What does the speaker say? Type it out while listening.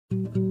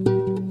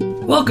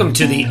Welcome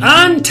to the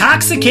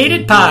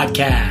Untoxicated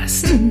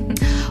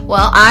Podcast.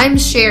 Well, I'm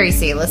Sherry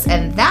Salis,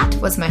 and that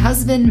was my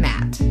husband,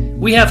 Matt.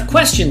 We have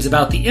questions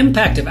about the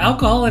impact of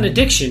alcohol and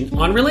addiction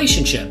on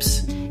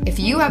relationships. If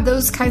you have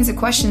those kinds of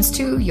questions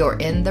too, you're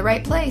in the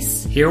right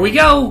place. Here we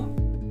go.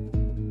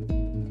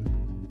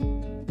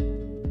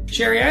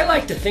 Sherry, I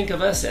like to think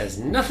of us as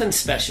nothing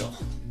special.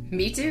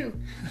 Me too.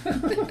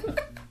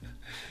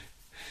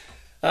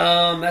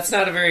 That's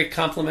not a very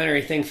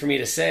complimentary thing for me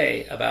to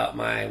say about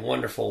my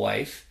wonderful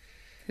wife.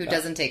 Who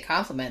doesn't take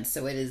compliments,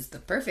 so it is the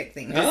perfect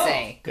thing to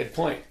say. Good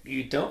point.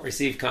 You don't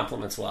receive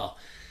compliments well.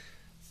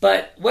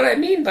 But what I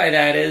mean by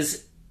that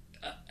is,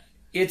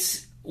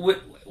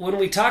 when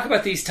we talk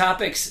about these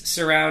topics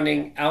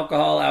surrounding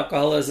alcohol,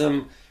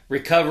 alcoholism,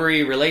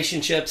 recovery,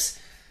 relationships,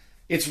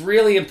 it's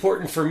really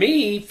important for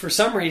me, for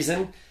some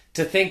reason,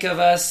 to think of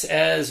us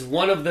as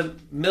one of the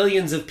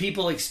millions of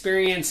people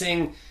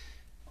experiencing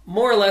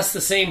more or less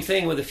the same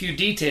thing with a few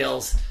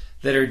details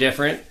that are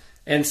different.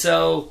 And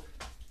so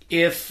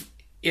if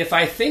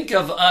I think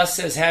of us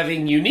as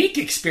having unique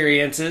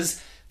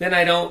experiences, then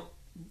I don't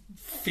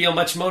feel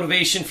much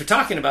motivation for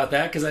talking about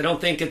that because I don't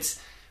think it's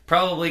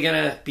probably going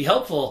to be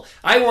helpful.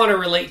 I want to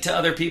relate to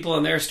other people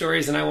and their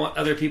stories, and I want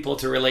other people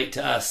to relate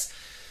to us.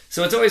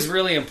 So it's always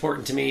really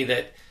important to me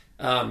that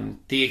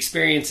the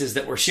experiences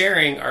that we're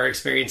sharing are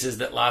experiences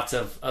that lots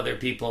of other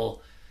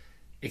people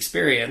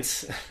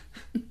experience.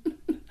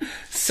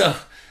 So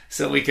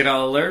we can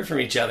all learn from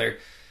each other.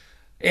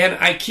 And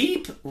I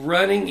keep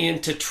running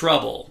into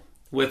trouble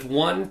with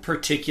one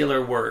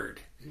particular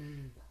word,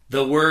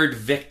 the word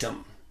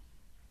victim.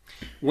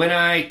 When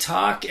I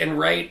talk and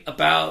write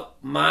about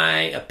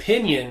my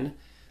opinion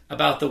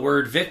about the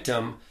word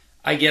victim,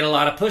 I get a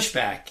lot of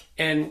pushback.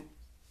 And,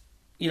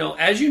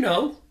 as you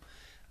know,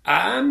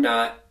 I'm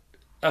not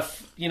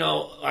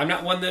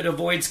one that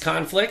avoids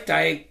conflict.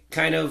 I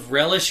kind of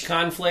relish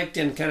conflict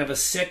in kind of a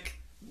sick,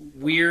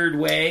 weird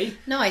way.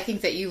 No, I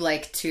think that you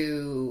like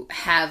to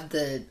have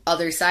the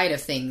other side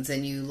of things,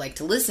 and you like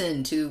to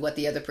listen to what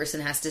the other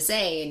person has to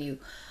say, and you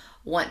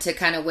want to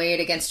kind of weigh it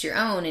against your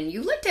own, and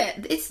you like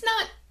to, it's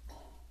not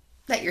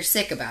that you're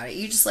sick about it,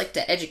 you just like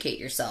to educate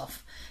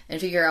yourself and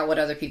figure out what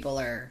other people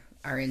are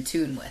in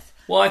tune with.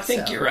 Well, I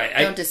think you're right.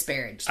 Don't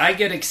disparage them. I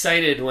get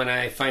excited when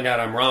I find out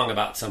I'm wrong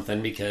about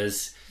something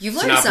because you've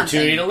it's learned an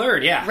opportunity something. To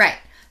learn, yeah. Right.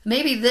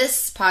 Maybe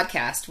this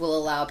podcast will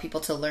allow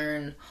people to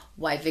learn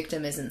why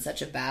victim isn't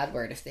such a bad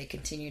word if they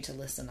continue to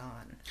listen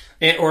on.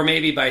 Or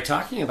maybe by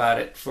talking about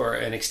it for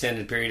an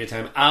extended period of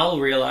time, I'll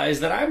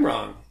realize that I'm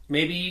wrong.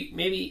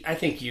 Maybe I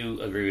think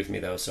you agree with me,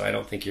 though, so I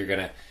don't think you're going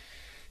to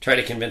try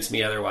to convince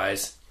me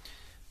otherwise.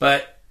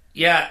 But,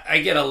 yeah,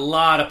 I get a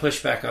lot of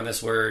pushback on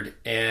this word,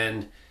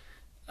 and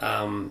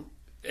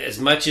as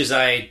much as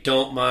I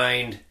don't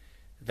mind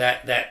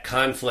that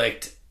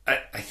conflict,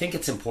 I think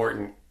it's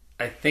important.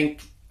 I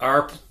think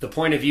the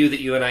point of view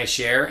that you and I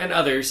share, and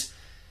others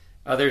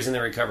in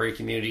the recovery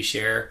community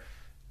share,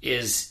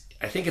 is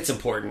I think it's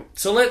important.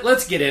 So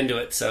let's get into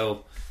it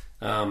so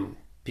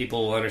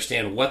people will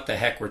understand what the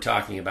heck we're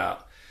talking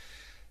about.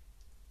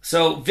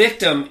 So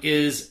victim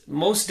is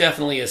most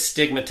definitely a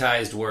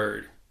stigmatized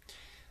word.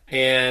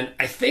 And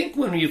I think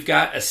when you've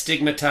got a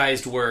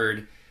stigmatized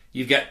word,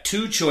 you've got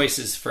two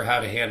choices for how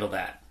to handle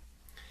that.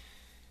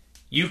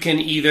 You can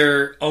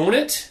either own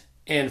it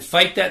and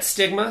fight that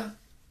stigma,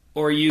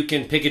 or you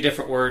can pick a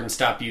different word and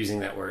stop using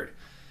that word.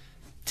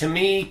 To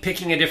me,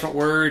 picking a different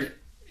word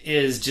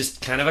is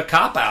just kind of a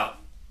cop-out,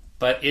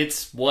 but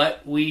it's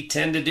what we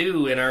tend to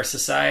do in our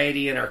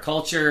society and our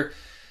culture.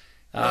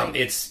 Right.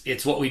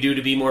 It's what we do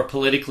to be more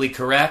politically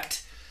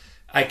correct.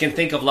 I can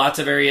think of lots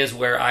of areas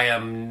where I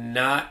am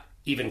not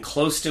even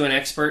close to an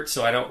expert,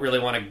 so I don't really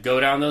want to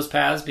go down those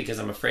paths because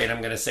I'm afraid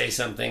I'm going to say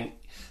something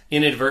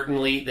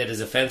inadvertently that is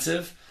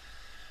offensive.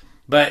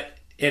 But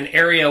an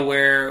area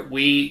where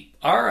we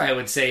are, I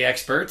would say,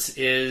 experts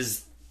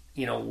is,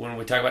 when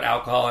we talk about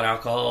alcohol and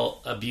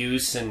alcohol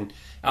abuse and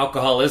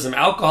alcoholism.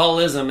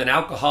 Alcoholism and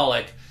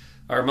alcoholic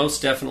are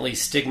most definitely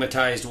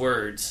stigmatized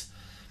words.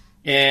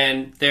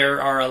 And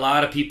there are a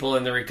lot of people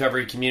in the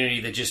recovery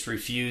community that just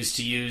refuse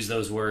to use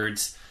those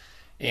words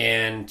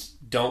and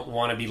don't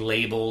want to be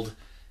labeled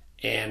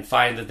and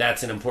find that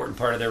that's an important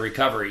part of their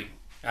recovery.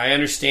 I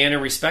understand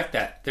and respect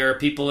that. There are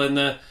people in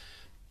the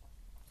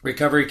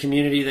recovery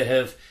community that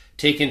have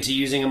taken to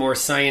using a more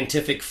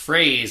scientific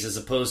phrase as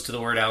opposed to the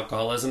word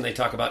alcoholism. They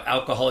talk about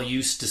alcohol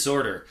use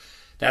disorder.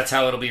 That's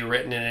how it'll be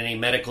written in any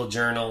medical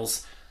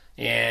journals,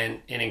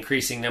 and an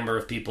increasing number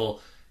of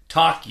people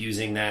talk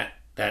using that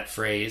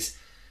phrase.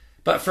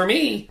 But for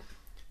me,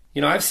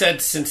 I've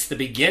said since the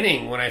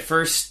beginning when I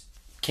first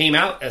came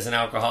out as an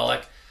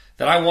alcoholic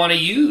that I want to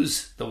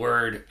use the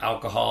word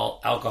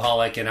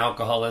alcoholic, and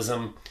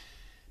alcoholism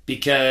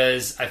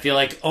because I feel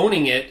like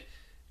owning it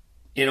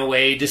in a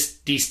way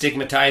just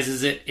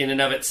destigmatizes it in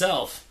and of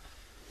itself.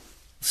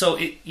 So,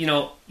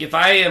 if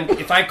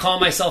I call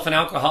myself an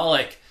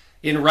alcoholic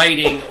in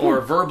writing or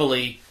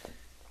verbally,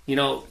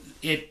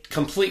 it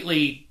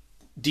completely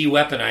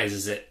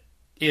de-weaponizes it.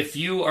 If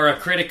you are a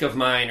critic of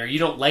mine or you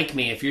don't like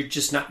me, if you're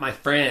just not my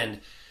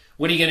friend,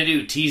 what are you going to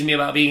do? Tease me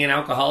about being an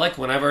alcoholic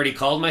when I've already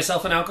called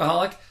myself an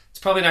alcoholic? It's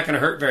probably not going to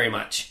hurt very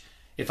much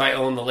if I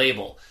own the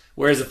label.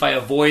 Whereas if I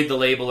avoid the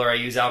label or I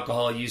use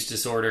alcohol use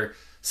disorder,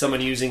 someone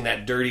using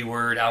that dirty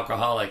word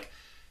alcoholic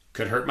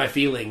could hurt my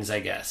feelings, I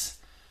guess.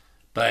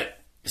 But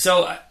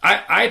so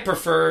I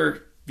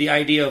prefer the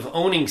idea of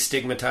owning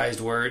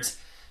stigmatized words.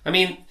 I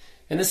mean,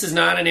 and this is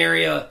not an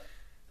area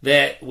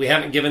that we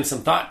haven't given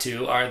some thought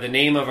to, are the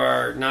name of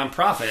our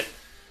nonprofit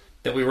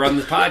that we run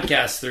the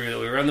podcast through, that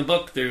we run the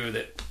book through,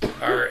 that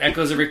our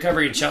Echoes of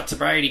Recovery and Shout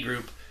Sobriety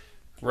group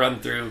run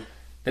through.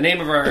 The name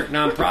of our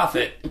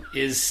nonprofit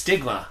is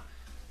Stigma.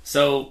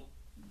 So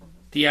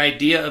the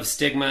idea of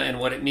stigma and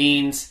what it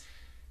means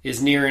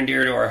is near and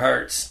dear to our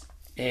hearts.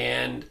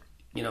 And,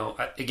 you know,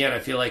 again, I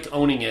feel like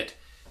owning it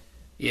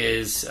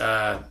is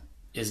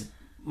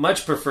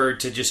much preferred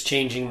to just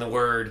changing the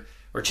word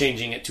or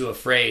changing it to a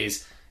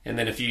phrase. And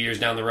then a few years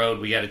down the road,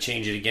 we got to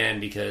change it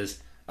again because,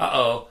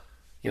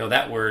 you know,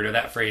 that word or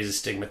that phrase is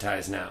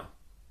stigmatized now.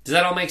 Does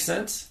that all make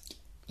sense?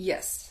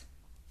 Yes.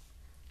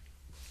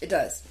 It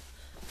does.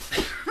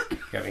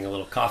 You're having a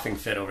little coughing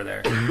fit over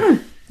there.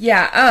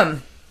 Yeah,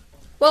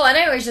 well, and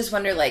I always just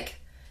wonder, like,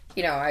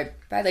 you know, I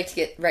like to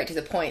get right to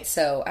the point.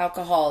 So,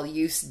 alcohol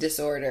use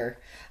disorder.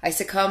 I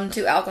succumbed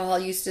to alcohol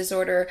use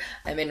disorder.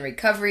 I'm in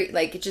recovery.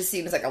 Like, it just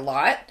seems like a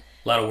lot.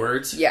 A lot of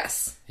words?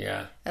 Yes.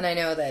 Yeah. And I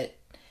know that,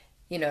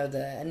 you know,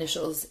 the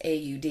initials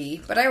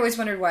AUD, but I always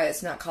wondered why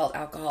it's not called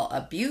alcohol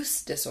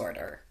abuse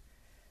disorder.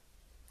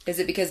 Is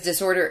it because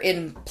disorder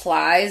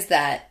implies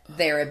that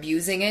they're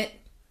abusing it?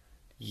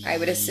 I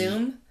would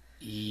assume.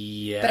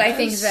 Yes. But I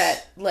think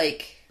that,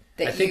 like,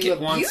 that you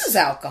abuse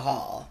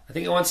alcohol. I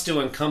think it wants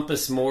to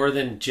encompass more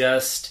than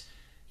just,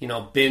 you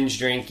know, binge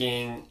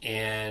drinking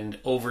and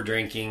over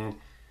drinking.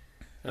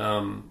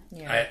 I'm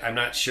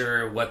not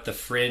sure what the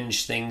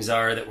fringe things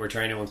are that we're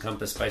trying to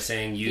encompass by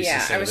saying use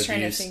instead of abuse.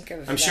 Trying to think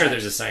of I'm sure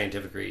there's a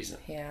scientific reason.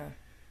 Yeah,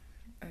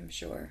 I'm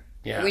sure.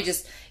 Yeah. We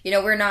just, you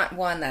know, we're not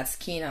one that's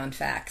keen on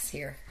facts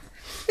here.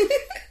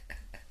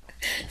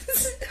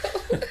 So,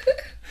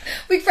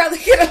 we probably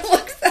could have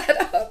looked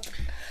that up.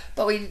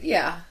 But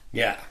Yeah.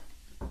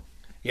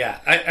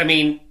 I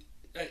mean,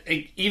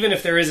 even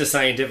if there is a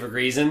scientific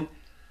reason,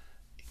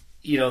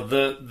 you know,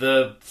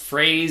 the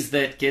phrase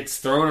that gets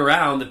thrown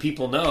around that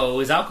people know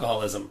is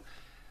alcoholism.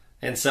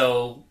 And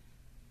so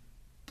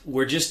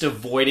we're just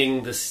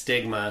avoiding the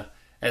stigma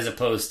as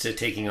opposed to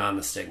taking on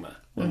the stigma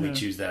when we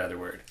choose that other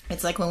word.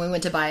 It's like when we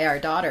went to buy our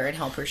daughter and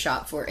help her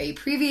shop for a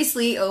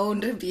previously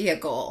owned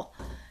vehicle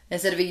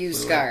instead of a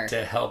used car. Went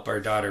to help our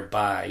daughter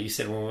buy. You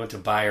said when we went to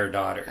buy our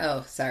daughter.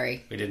 Oh,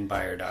 sorry. We didn't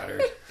buy our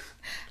daughter.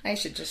 I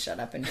should just shut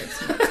up and drink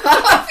some more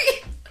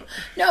coffee.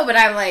 No, but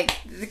I'm like,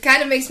 it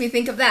kind of makes me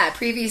think of that.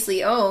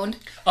 Previously owned.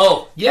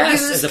 Oh,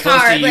 yes, as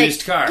opposed to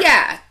used car.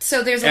 Yeah,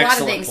 so there's a lot of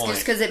Excellent things point.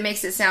 just because it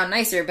makes it sound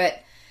nicer.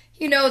 But,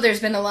 you know, there's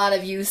been a lot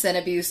of use and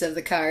abuse of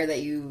the car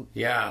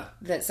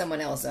that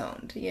someone else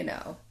owned, you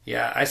know.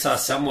 Yeah, I saw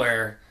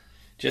somewhere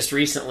just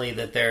recently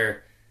that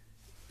they're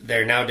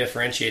now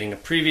differentiating a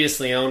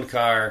previously owned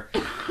car.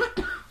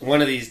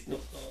 One of these,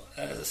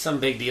 some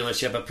big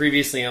dealership, a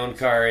previously owned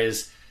car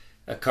is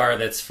a car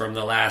that's from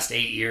the last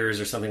 8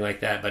 years or something like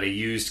that, but a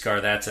used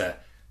car, that's a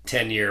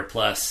 10-year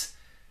plus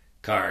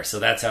car. So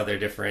that's how they're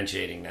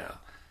differentiating now.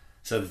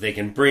 So that they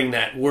can bring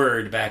that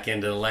word back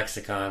into the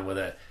lexicon with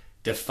a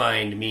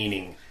defined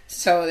meaning.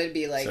 So it'd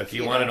be like... So if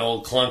you want an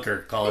old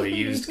clunker, call it a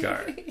used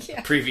car. Yeah.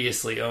 A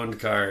previously owned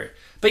car.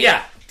 But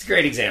yeah, it's a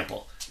great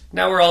example.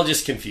 Now we're all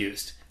just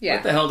confused. Yeah.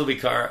 What the hell do we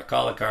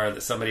call a car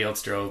that somebody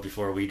else drove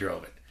before we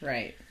drove it?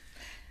 Right.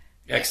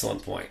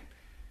 Excellent point.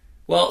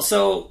 Well,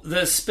 so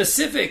the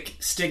specific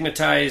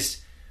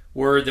stigmatized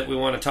word that we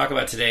want to talk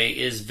about today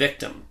is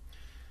victim.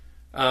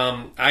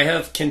 I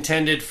have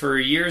contended for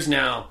years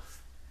now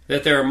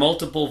that there are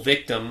multiple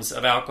victims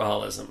of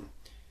alcoholism.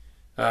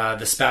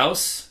 The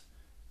spouse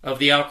of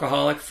the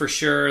alcoholic, for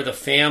sure, the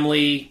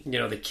family, you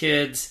know, the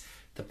kids,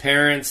 the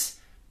parents,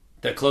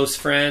 the close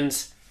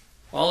friends,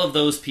 all of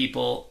those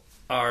people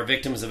are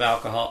victims of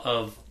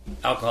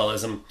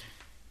alcoholism.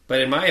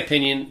 But in my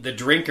opinion, the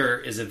drinker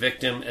is a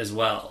victim as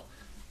well.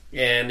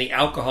 And the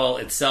alcohol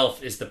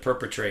itself is the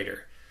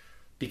perpetrator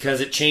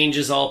because it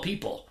changes all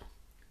people.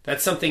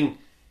 That's something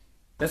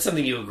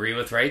you agree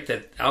with, right?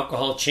 That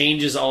alcohol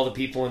changes all the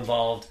people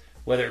involved,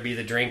 whether it be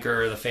the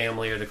drinker or the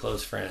family or the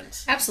close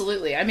friends.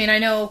 Absolutely. I mean, I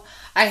know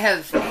I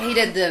have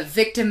hated the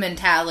victim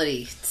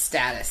mentality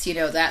status, you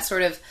know, that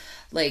sort of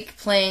like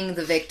playing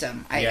the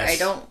victim.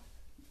 Yes.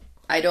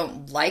 I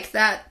don't like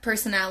that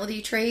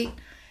personality trait,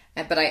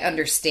 but I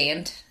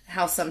understand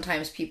how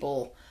sometimes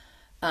people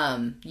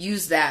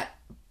use that,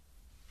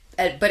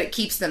 but it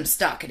keeps them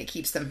stuck and it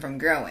keeps them from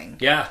growing.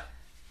 Yeah.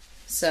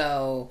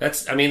 So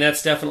That's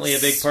definitely a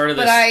big part of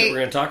this that we're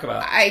going to talk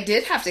about. I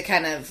did have to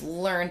kind of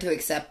learn to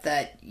accept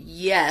that,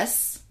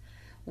 yes,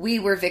 we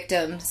were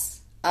victims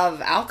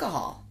of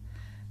alcohol.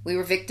 We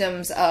were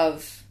victims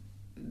of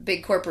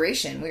big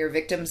corporation. We were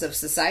victims of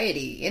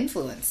society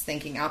influence,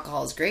 thinking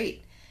alcohol is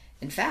great.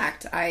 In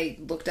fact, I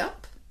looked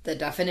up the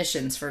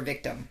definitions for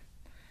victim.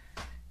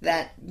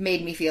 that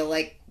made me feel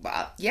like,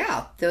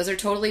 yeah, those are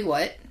totally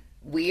what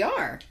we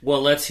are.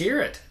 Well, let's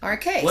hear it.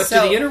 Okay. What do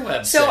the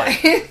interwebs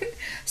say?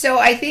 So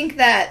I think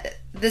that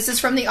this is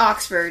from the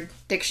Oxford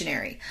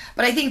Dictionary,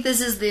 but I think this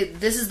is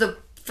the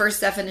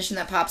first definition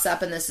that pops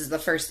up, and this is the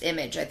first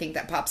image I think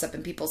that pops up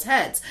in people's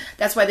heads.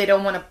 That's why they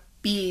don't want to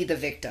be the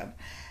victim.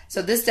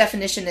 So this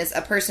definition is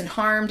a person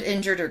harmed,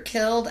 injured, or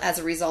killed as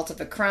a result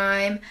of a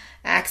crime,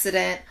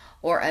 accident,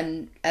 or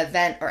an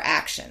event or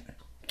action.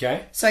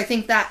 Okay. So I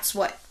think that's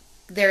what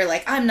they're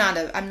like, I'm not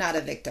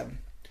a victim.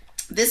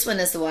 This one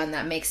is the one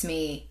that makes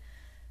me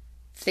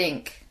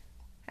think,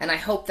 and I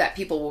hope that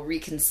people will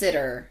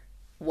reconsider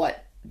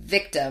what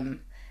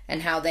victim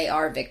and how they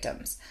are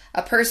victims.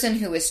 A person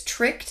who is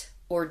tricked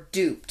or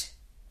duped.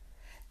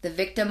 The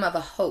victim of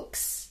a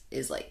hoax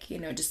is like,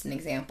 just an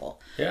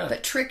example. Yeah.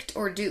 But tricked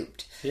or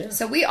duped. Yeah.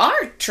 So we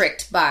are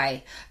tricked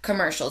by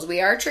commercials.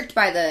 We are tricked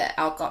by the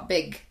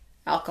big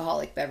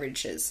alcoholic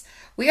beverages.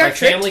 We are by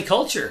family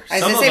culture. I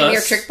was going to say, we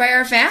are tricked by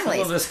our families.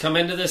 Some of us come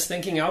into this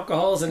thinking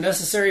alcohol is a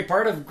necessary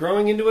part of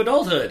growing into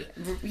adulthood.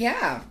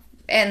 Yeah.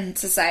 And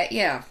society,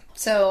 yeah.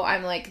 So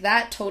I'm like,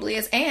 that totally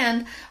is.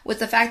 And with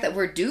the fact that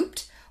we're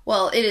duped,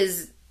 well, it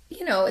is,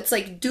 it's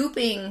like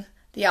duping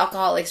the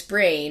alcoholic's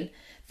brain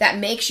that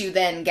makes you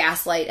then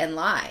gaslight and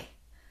lie.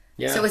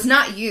 Yeah. So it's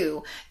not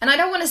you. And I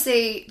don't want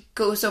to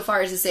go so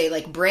far as to say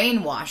like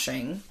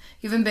brainwashing.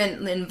 You haven't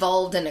been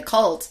involved in a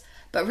cult.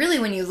 But really,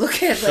 when you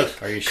look at,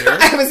 like... Are you sure?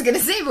 I was going to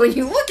say, but when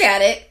you look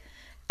at it,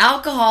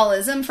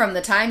 alcoholism from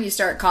the time you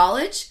start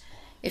college,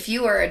 if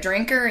you are a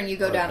drinker and you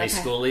go down high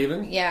school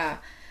even? Yeah.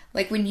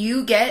 Like, when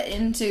you get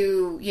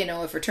into,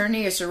 a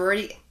fraternity or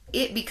sorority,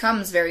 it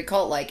becomes very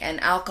cult-like, and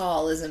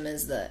alcohol is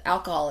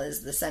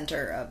the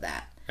center of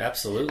that.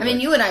 Absolutely. I mean,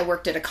 you and I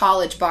worked at a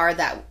college bar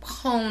that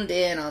honed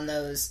in on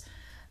those,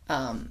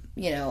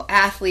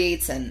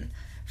 athletes and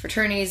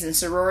fraternities and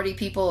sorority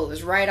people. It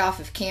was right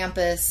off of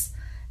campus.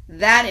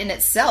 That in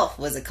itself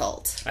was a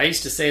cult. I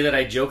used to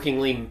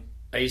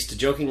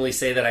jokingly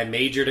say that I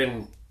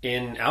majored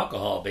in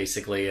alcohol,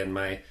 basically, and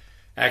majored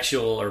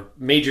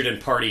in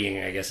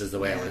partying, I guess is the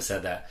way I would have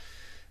said that.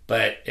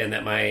 And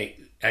that my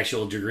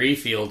actual degree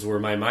fields were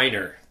my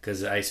minor,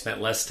 because I spent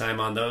less time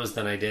on those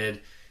than I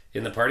did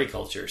in the party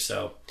culture.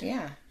 So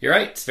yeah, you're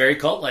right. It's very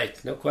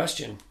cult-like, no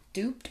question.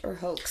 Duped or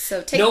hoax.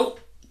 So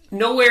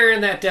nowhere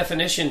in that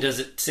definition does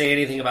it say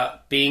anything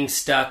about being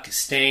stuck,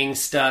 staying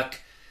stuck,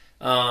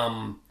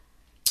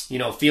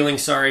 feeling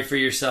sorry for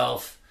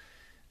yourself.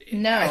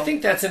 No. I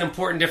think that's an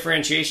important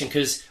differentiation,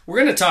 because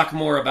we're going to talk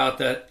more about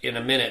that in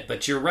a minute,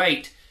 but you're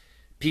right.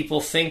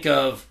 People think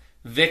of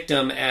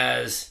victim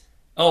as,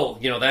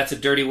 that's a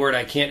dirty word.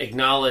 I can't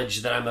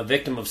acknowledge that I'm a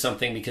victim of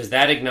something, because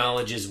that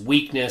acknowledges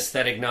weakness,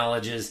 that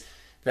acknowledges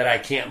that I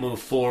can't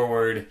move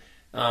forward,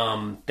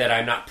 that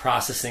I'm not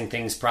processing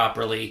things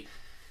properly.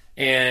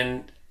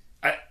 And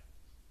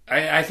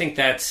I think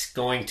that's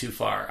going too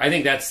far. I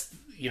think that's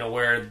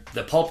where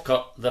the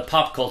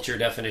pop culture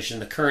definition,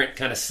 the current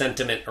kind of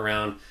sentiment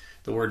around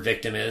the word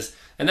victim is,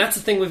 and that's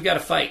the thing we've got to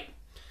fight,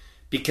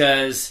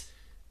 because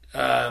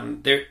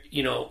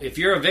if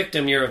you're a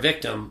victim, you're a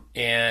victim,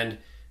 and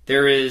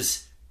there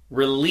is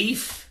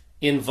relief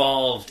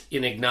involved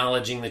in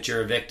acknowledging that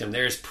you're a victim.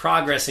 There's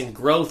progress and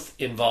growth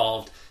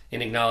involved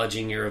in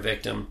acknowledging you're a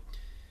victim,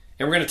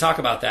 and we're going to talk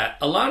about that.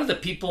 A lot of the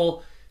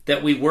people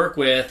that we work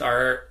with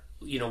are,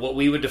 what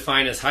we would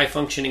define as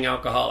high-functioning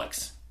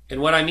alcoholics. And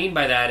what I mean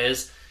by that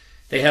is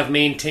they have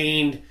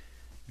maintained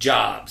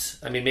jobs.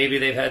 I mean, maybe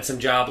they've had some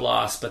job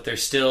loss, but they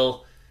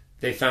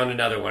found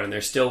another one and they're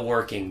still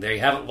working. They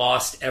haven't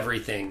lost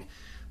everything.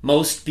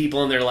 Most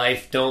people in their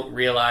life don't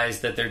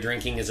realize that their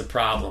drinking is a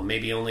problem.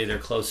 Maybe only their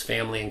close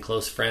family and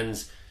close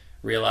friends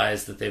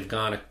realize that they've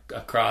gone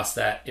across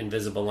that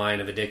invisible line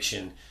of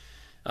addiction.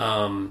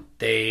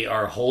 They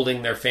are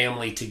holding their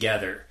family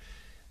together.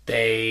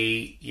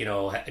 They,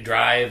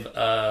 drive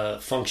a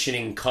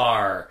functioning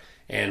car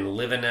and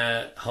live in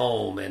a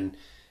home,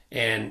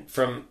 and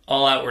from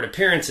all outward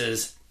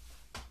appearances,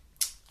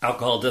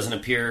 alcohol doesn't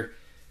appear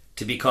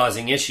to be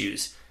causing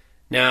issues.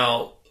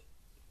 Now,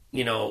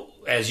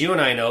 as you and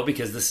I know,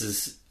 because this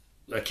is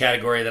a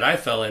category that I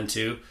fell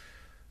into,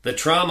 the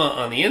trauma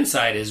on the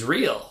inside is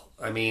real.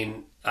 I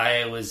mean,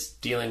 I was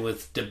dealing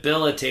with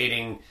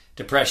debilitating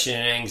depression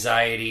and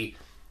anxiety.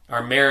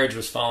 Our marriage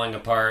was falling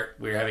apart.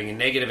 We were having a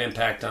negative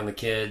impact on the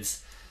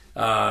kids.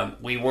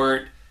 We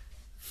weren't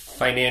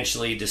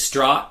financially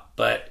distraught,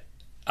 but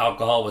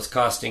alcohol was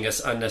costing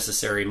us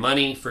unnecessary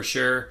money for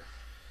sure.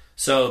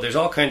 So there's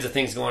all kinds of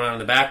things going on in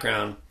the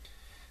background.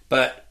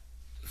 But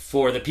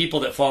for the people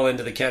that fall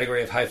into the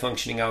category of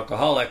high-functioning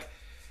alcoholic,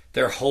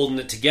 they're holding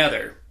it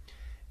together.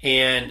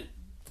 And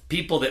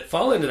people that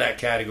fall into that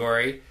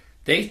category,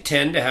 they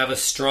tend to have a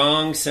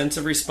strong sense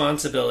of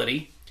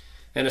responsibility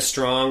and a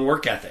strong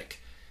work ethic.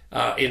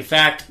 In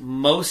fact,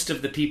 most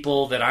of the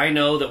people that I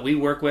know that we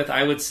work with,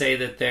 I would say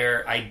that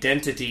their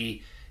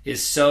identity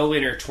is so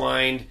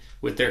intertwined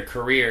with their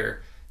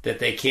career that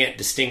they can't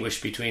distinguish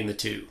between the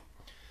two.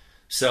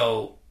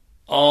 So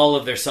all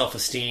of their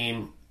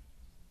self-esteem,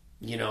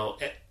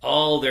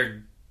 all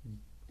their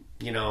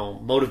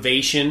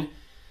motivation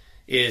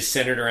is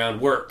centered around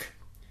work,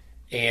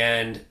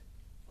 and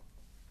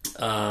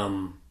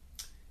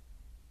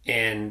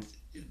it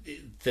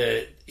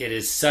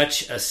is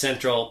such a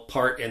central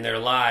part in their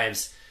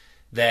lives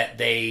that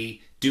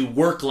they do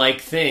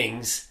work-like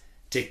things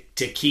to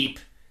keep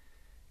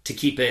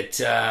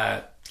it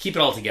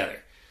all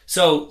together.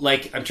 So,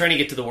 like, I'm trying to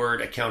get to the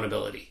word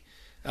accountability.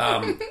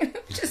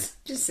 Just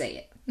say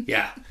it.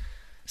 Yeah.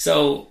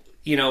 So,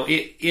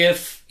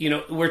 if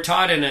we're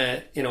taught in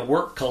a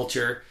work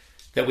culture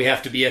that we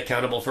have to be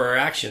accountable for our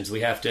actions.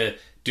 We have to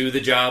do the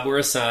job we're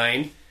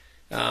assigned.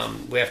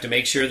 We have to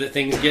make sure that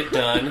things get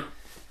done.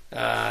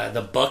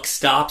 The buck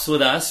stops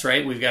with us,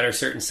 right? We've got our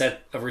certain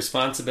set of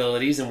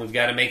responsibilities, and we've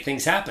got to make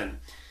things happen.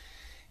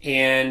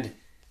 And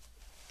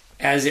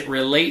as it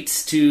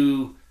relates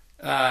to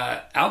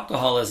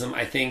alcoholism,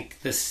 I think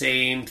that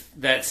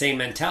same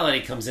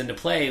mentality comes into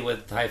play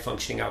with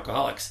high-functioning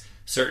alcoholics.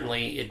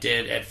 Certainly, it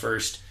did at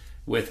first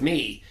with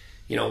me.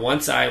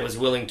 Once I was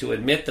willing to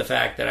admit the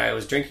fact that I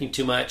was drinking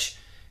too much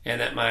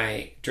and that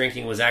my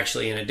drinking was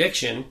actually an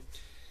addiction,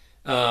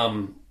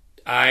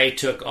 I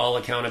took all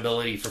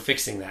accountability for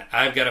fixing that.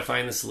 I've got to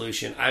find the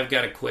solution. I've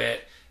got to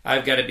quit.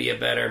 I've got to be a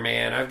better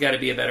man. I've got to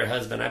be a better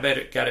husband.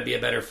 I've got to be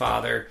a better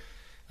father.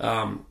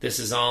 This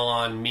is all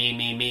on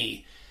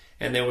me.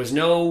 And there was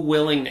no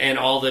and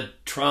all the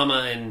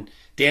trauma and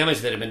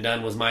damage that had been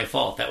done was my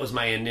fault. That was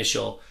my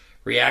initial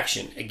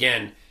reaction.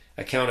 Again,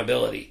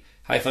 accountability.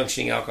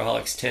 High-functioning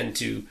alcoholics tend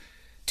to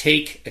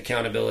take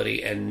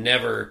accountability and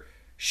never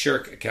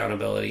shirk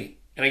accountability.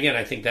 And again,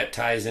 I think that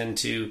ties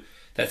into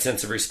that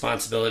sense of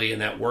responsibility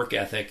and that work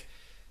ethic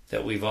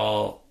that we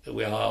all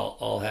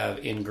have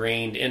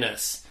ingrained in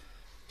us.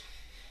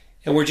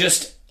 And we're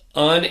just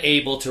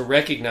unable to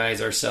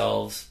recognize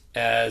ourselves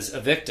as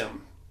a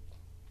victim.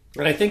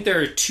 And I think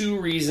there are two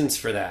reasons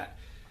for that.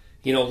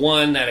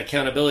 One, that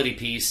accountability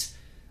piece.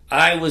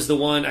 I was the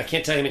one, I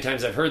can't tell you how many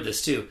times I've heard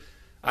this too.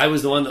 I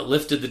was the one that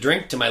lifted the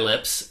drink to my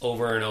lips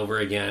over and over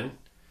again.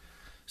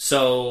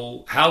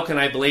 So how can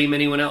I blame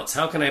anyone else?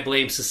 How can I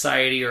blame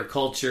society or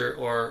culture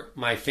or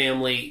my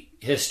family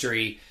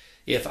history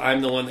if I'm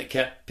the one that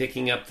kept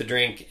picking up the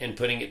drink and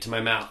putting it to my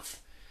mouth?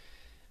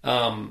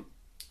 And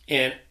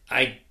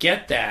I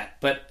get that,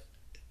 but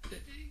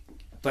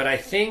I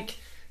think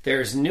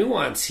there's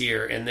nuance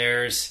here, and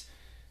there's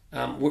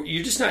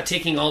you're just not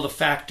taking all the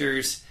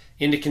factors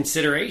into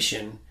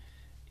consideration.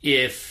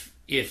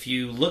 If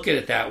you look at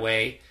it that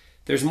way,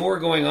 there's more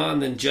going on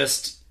than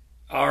just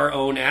our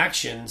own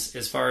actions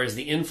as far as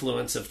the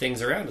influence of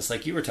things around us.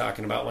 Like you were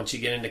talking about, once you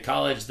get into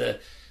college, the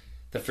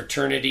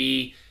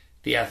fraternity,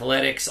 the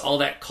athletics, all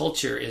that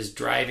culture is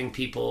driving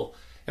people.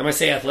 And when I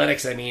say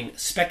athletics, I mean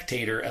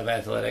spectator of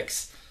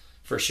athletics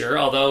for sure.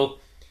 Although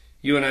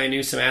you and I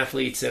knew some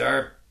athletes at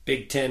our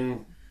Big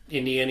Ten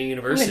Indiana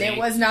University. When it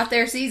was not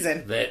their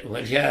season. They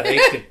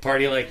could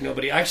party like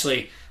nobody.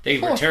 Actually, they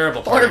were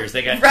terrible partiers.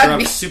 They got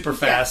drunk super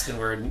fast and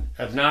were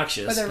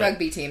obnoxious. For the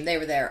rugby team, they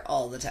were there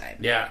all the time.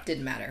 Yeah.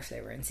 Didn't matter if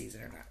they were in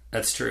season or not.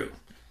 That's true.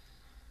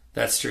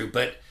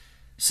 But,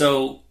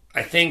 so,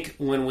 I think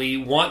when we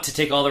want to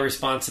take all the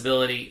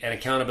responsibility and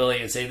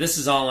accountability and say, this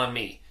is all on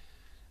me.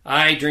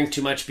 I drink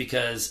too much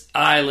because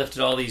I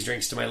lifted all these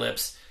drinks to my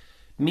lips.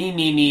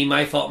 Me,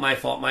 my fault.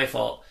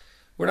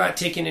 We're not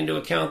taking into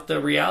account the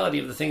reality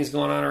of the things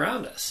going on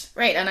around us.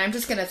 Right, and I'm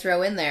just going to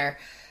throw in there,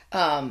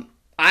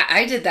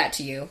 I did that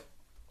to you.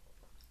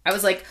 I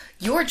was like,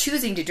 you're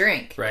choosing to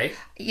drink. Right.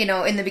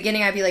 In the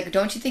beginning I'd be like,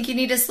 don't you think you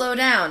need to slow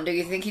down? Do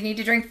you think you need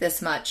to drink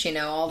this much?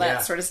 All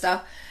that sort of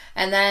stuff.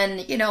 And then,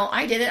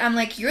 I did it. I'm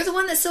like, you're the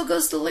one that still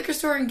goes to the liquor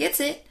store and gets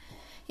it.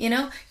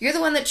 You're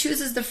the one that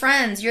chooses the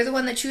friends. You're the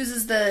one that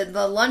chooses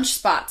the lunch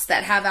spots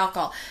that have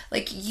alcohol.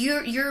 Like,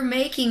 you're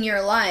making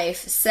your life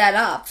set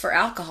up for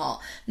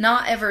alcohol,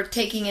 not ever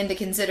taking into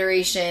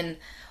consideration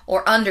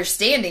or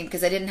understanding,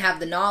 because I didn't have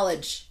the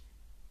knowledge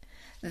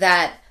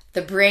that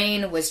the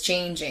brain was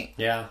changing.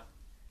 Yeah.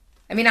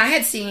 I mean, I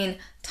had seen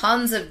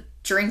tons of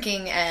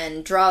drinking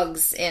and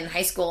drugs in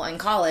high school and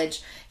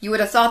college. You would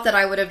have thought that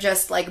I would have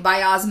just, like,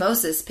 by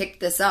osmosis picked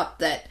this up,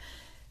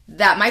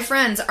 that my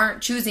friends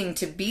aren't choosing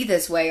to be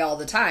this way all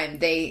the time.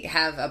 They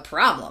have a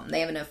problem. They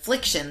have an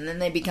affliction, and then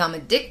they become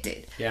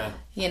addicted. Yeah.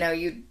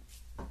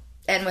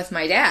 And with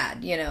my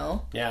dad,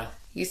 Yeah.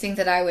 You think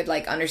that I would,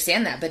 like,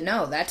 understand that, but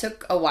no, that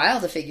took a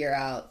while to figure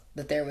out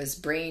that there was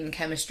brain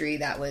chemistry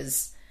that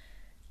was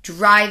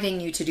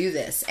driving you to do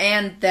this,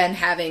 and then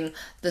having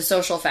the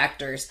social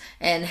factors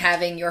and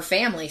having your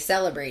family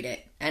celebrate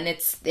it. And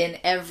it's in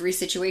every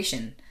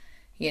situation,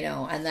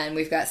 and then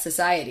we've got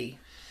society.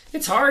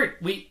 It's hard.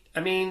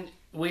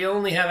 We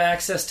only have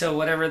access to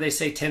whatever they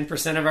say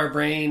 10% of our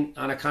brain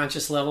on a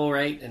conscious level,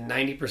 right? And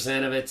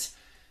 90% of it's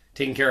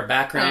taking care of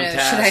background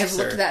tasks. Should I have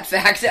looked that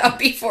fact up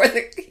before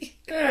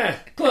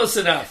close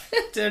enough.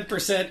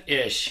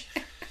 10%-ish.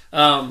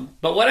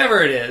 But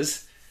whatever it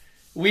is,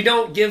 we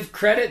don't give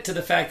credit to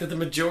the fact that the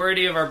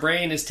majority of our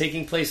brain is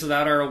taking place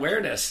without our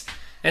awareness.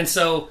 And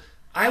so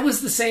I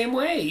was the same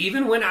way.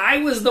 Even when I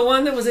was the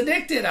one that was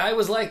addicted, I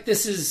was like,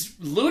 this is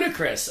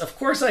ludicrous. Of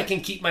course I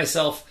can keep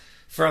myself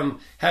from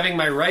having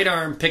my right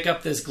arm pick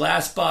up this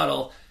glass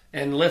bottle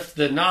and lift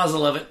the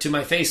nozzle of it to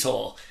my face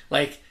hole.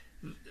 Like,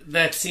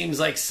 that seems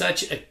like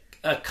such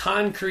a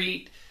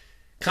concretely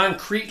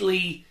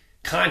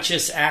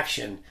conscious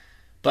action.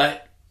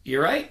 But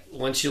you're right.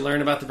 Once you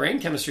learn about the brain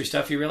chemistry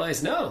stuff, you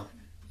realize, no.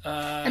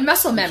 And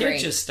muscle memory. You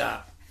can't just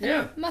stop.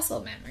 Yeah.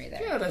 Muscle memory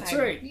there. Yeah, that's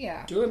right.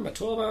 Yeah. Doing my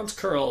 12-ounce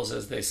curls,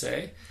 as they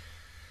say.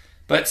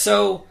 But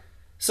so,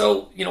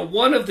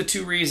 one of the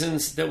two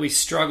reasons that we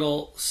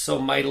struggle so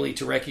mightily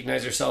to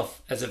recognize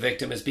ourselves as a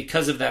victim is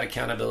because of that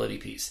accountability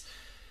piece.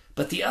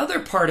 But the other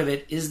part of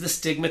it is the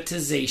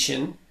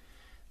stigmatization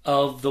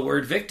of the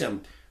word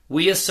victim.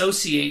 We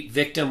associate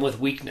victim with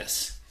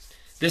weakness.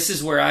 This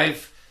is where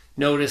I've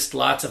noticed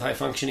lots of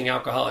high-functioning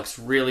alcoholics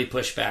really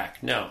push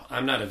back. No,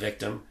 I'm not a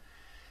victim,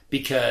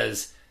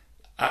 because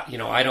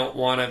I don't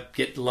want to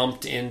get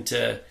lumped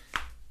into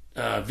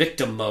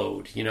victim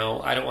mode.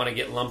 I don't want to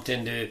get lumped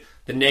into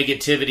the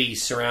negativity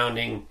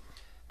surrounding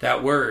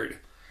that word.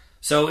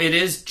 So it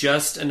is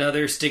just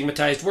another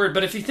stigmatized word.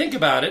 But if you think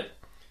about it,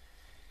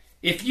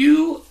 if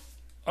you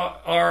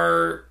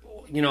are,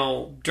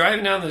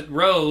 driving down the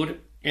road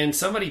and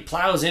somebody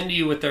plows into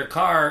you with their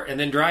car and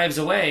then drives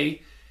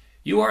away,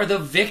 you are the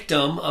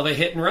victim of a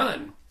hit and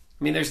run.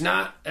 I mean, there's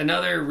not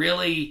another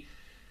really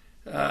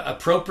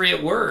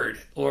appropriate word,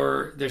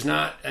 or there's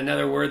not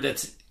another word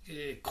that's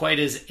quite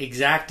as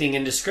exacting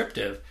and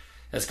descriptive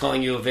as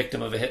calling you a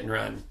victim of a hit and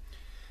run.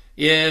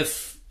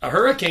 If a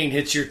hurricane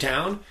hits your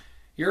town,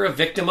 you're a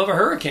victim of a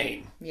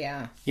hurricane.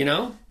 Yeah.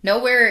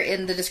 Nowhere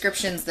in the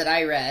descriptions that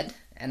I read,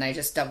 and I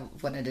just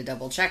wanted to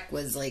double check,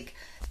 was like,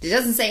 it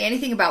doesn't say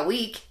anything about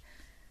weak.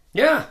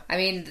 Yeah. I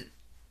mean, it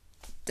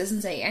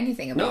doesn't say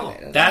anything about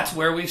it. That's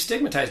where we've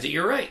stigmatized it.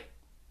 You're right.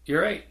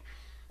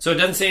 So it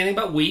doesn't say anything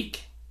about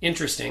weak.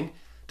 Interesting.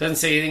 Doesn't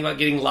say anything about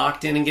getting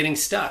locked in and getting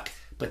stuck.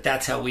 But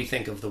that's how we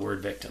think of the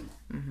word victim.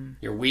 Mm-hmm.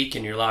 You're weak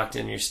and you're locked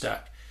in and you're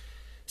stuck.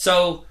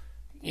 So,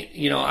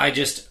 I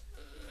just,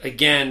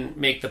 again,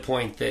 make the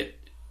point that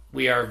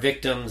we are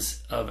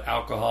victims of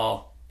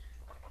alcohol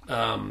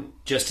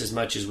just as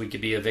much as we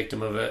could be a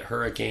victim of a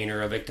hurricane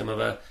or a victim of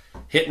a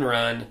hit and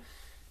run.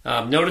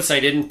 Notice I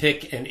didn't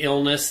pick an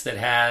illness that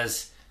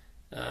has,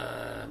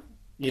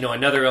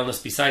 another illness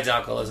besides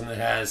alcoholism that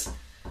has,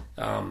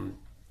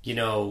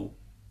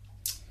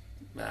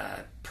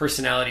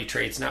 personality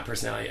traits,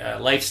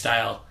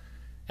 lifestyle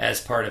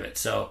as part of it.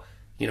 So,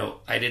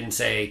 I didn't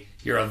say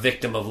you're a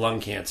victim of lung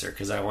cancer,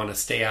 because I want to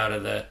stay out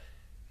of the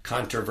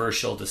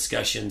controversial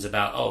discussions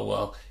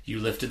about, you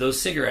lifted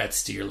those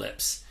cigarettes to your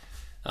lips.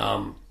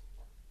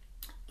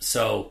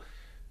 So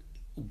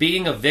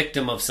being a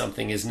victim of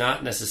something is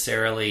not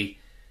necessarily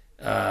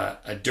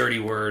a dirty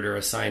word or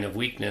a sign of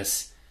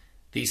weakness.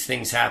 These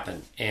things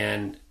happen.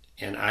 And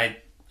I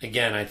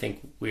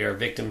think we are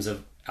victims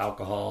of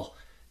alcohol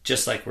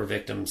just like we're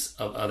victims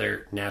of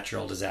other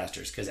natural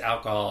disasters, because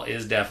alcohol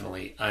is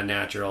definitely a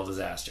natural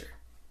disaster.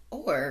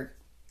 Or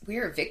we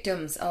are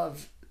victims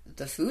of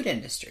the food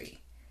industry.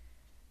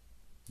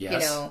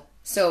 Yes.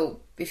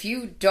 So if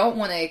you don't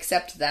want to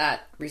accept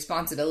that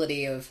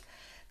responsibility of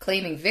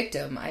claiming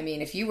victim, I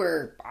mean, if you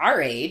were our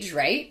age,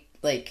 right?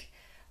 Like,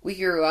 we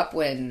grew up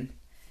when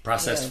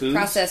processed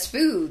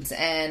foods,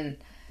 and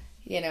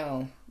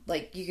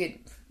like, you could,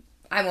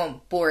 I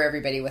won't bore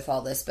everybody with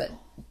all this, but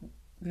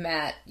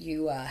Matt,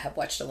 you have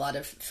watched a lot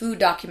of food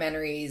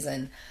documentaries,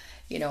 and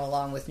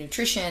along with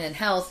nutrition and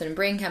health and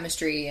brain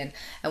chemistry, and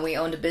we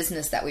owned a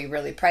business that we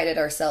really prided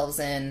ourselves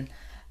in,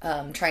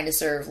 trying to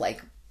serve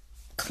like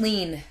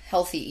clean,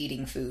 healthy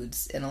eating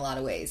foods in a lot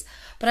of ways.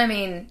 But I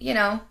mean,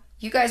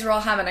 you guys were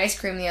all having ice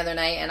cream the other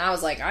night, and I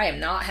was like, I am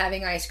not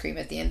having ice cream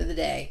at the end of the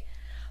day.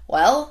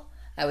 Well,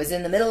 I was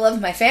in the middle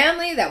of my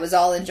family that was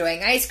all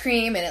enjoying ice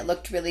cream, and it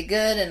looked really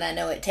good, and I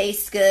know it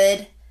tastes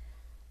good.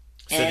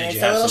 So and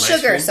it's a little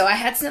sugar, so I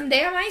had some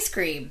damn ice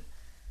cream.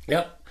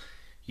 Yep.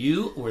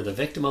 You were the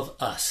victim of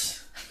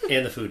us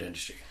and the food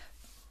industry.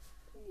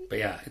 But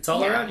yeah, it's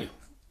all around you.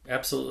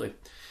 Absolutely.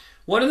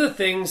 One of the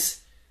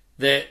things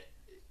that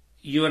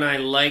you and I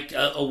like,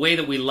 a way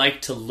that we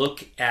like to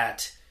look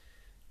at,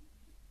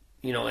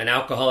 an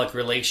alcoholic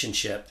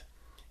relationship,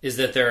 is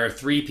that there are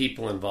 3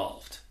 people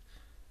involved.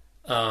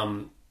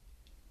 And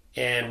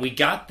we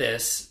got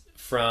this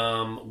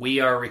from We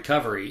Are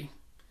Recovery,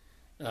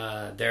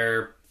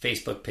 their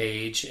Facebook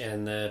page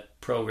and the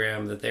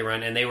program that they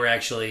run. And they were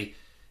actually,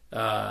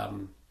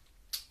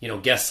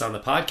 guests on the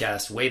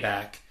podcast way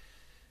back.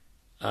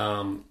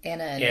 Anna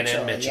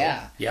and Mitchell.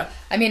 Yeah.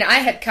 I mean, I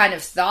had kind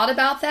of thought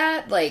about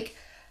that, like,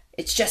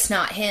 it's just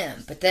not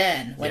him. But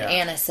then when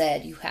Anna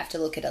said, you have to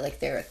look at it like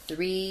there are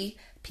 3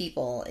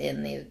 people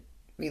in the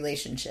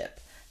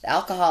relationship: the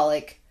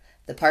alcoholic,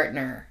 the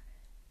partner,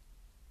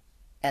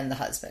 and the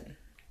husband.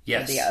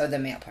 Yes. Or the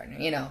male partner,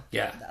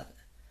 Yeah.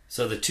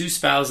 So the 2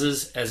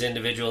 spouses as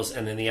individuals,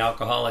 and then the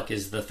alcoholic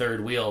is the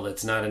third wheel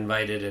that's not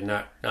invited and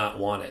not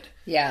wanted.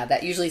 Yeah,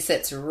 that usually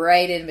sits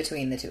right in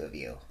between the 2 of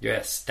you.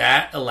 Yes,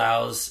 that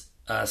allows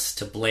us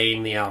to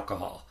blame the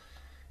alcohol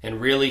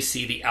and really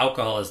see the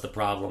alcohol as the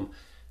problem.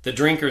 The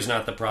drinker's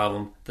not the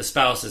problem. The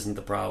spouse isn't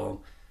the problem.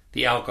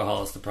 The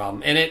alcohol is the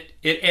problem. And it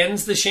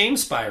ends the shame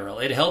spiral.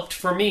 It helped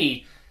for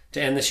me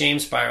to end the shame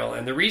spiral.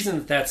 And the reason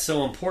that that's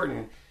so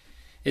important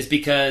is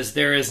because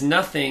there is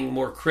nothing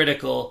more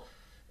critical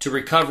to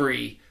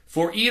recovery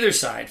for either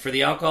side, for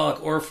the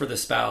alcoholic or for the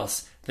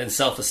spouse, than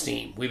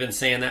self-esteem. We've been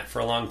saying that for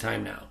a long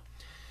time now.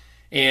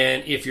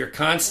 And if you're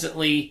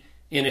constantly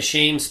in a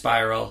shame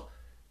spiral,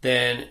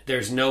 then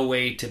there's no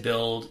way to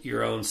build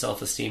your own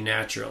self-esteem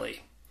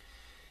naturally.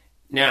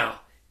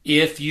 Now,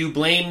 if you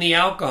blame the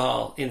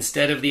alcohol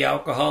instead of the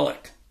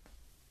alcoholic,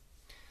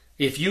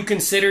 if you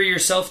consider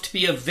yourself to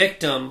be a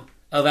victim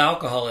of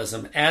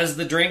alcoholism as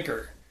the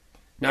drinker,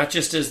 not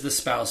just as the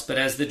spouse, but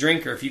as the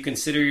drinker, if you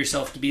consider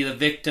yourself to be the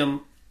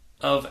victim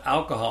of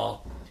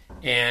alcohol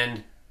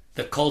and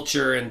the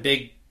culture and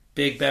big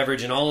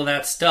beverage and all of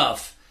that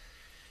stuff,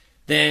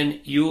 then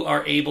you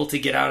are able to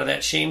get out of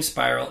that shame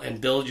spiral and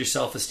build your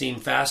self-esteem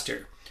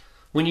faster.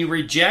 When you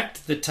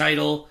reject the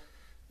title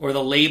or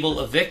the label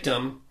of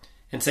victim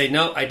and say,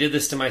 no, I did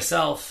this to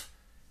myself,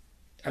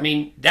 I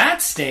mean,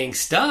 that's staying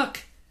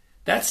stuck.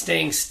 That's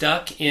staying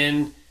stuck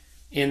in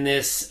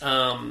this,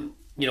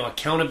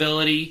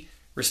 accountability,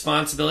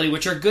 responsibility,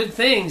 which are good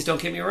things,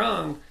 don't get me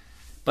wrong.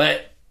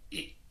 But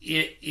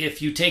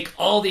if you take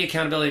all the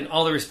accountability and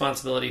all the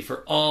responsibility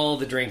for all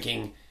the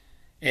drinking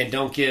and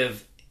don't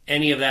give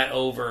any of that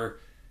over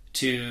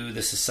to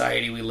the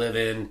society we live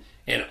in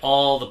and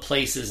all the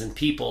places and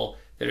people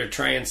that are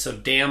trying so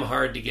damn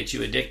hard to get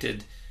you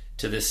addicted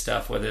to this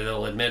stuff, whether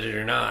they'll admit it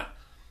or not,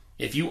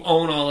 if you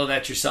own all of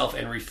that yourself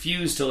and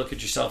refuse to look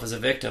at yourself as a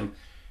victim,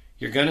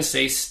 you're going to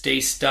stay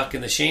stuck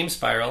in the shame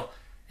spiral,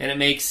 and it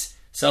makes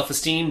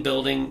self-esteem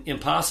building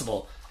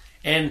impossible.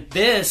 And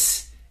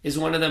this is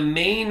one of the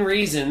main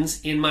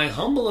reasons, in my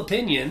humble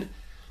opinion,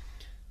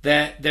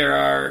 that there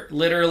are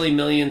literally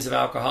millions of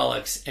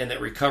alcoholics and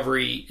that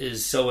recovery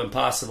is so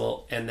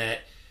impossible and that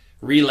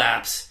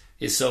relapse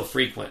is so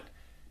frequent,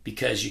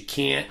 because you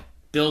can't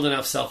build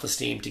enough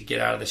self-esteem to get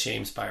out of the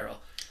shame spiral.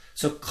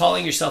 So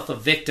calling yourself a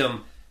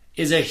victim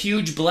is a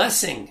huge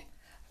blessing.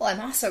 Well,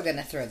 I'm also going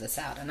to throw this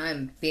out, and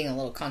I'm being a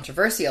little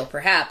controversial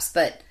perhaps,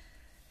 but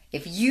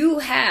if you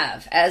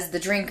have, as the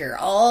drinker,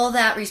 all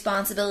that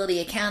responsibility,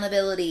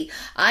 accountability,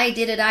 I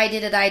did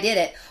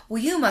it,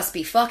 well, you must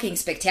be fucking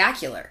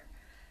spectacular.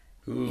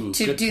 Ooh,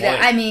 to good do point.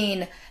 that. I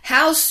mean,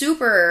 how much of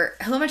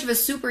a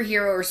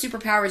superhero or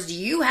superpowers do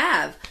you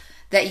have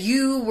that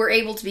you were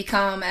able to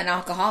become an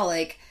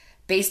alcoholic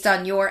based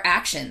on your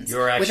actions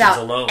without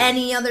alone,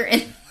 any other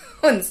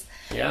influence?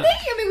 Yeah.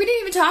 I mean, we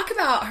didn't even talk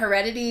about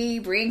heredity,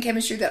 brain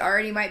chemistry that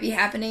already might be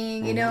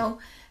happening, you know,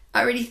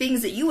 already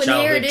things that you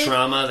inherited. Childhood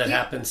trauma that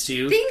happens to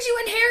you. Things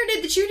you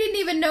inherited that you didn't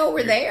even know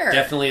were there.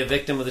 Definitely a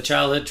victim of the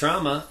childhood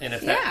trauma, and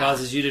if that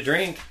causes you to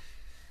drink,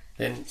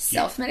 then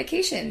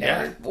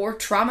self-medication or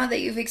trauma that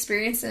you've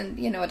experienced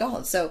in,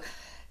 adults. So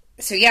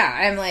yeah,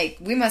 I'm like,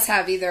 we must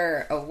have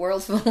either a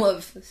world full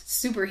of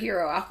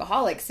superhero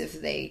alcoholics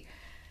if they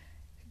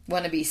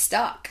want to be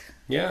stuck.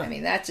 Yeah. I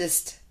mean, that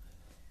just...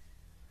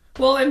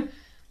 Well, and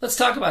let's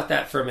talk about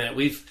that for a minute.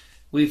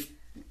 We've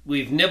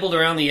nibbled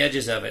around the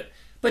edges of it.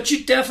 But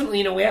you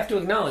definitely, we have to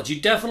acknowledge, you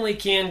definitely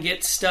can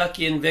get stuck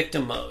in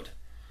victim mode.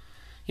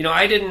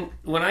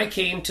 When I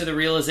came to the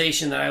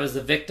realization that I was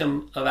the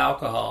victim of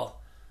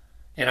alcohol,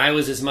 and I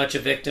was as much a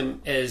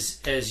victim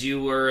as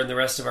you were and the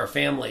rest of our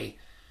family,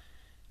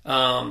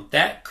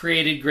 that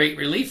created great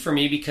relief for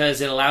me, because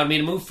it allowed me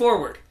to move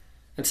forward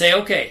and say,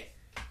 okay,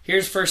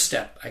 here's first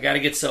step. I got to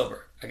get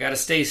sober. I got to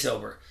stay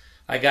sober.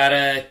 I got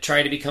to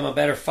try to become a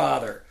better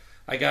father.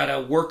 I got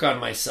to work on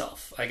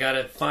myself. I got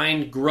to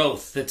find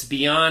growth that's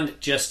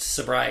beyond just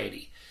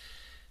sobriety.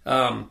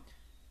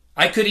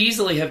 I could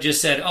easily have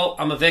just said, oh,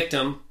 I'm a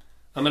victim.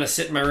 I'm going to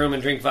sit in my room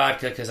and drink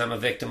vodka because I'm a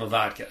victim of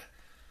vodka.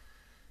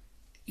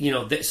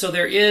 So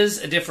there is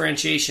a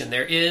differentiation.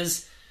 There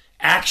is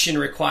action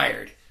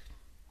required.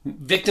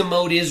 Victim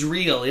mode is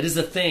real. It is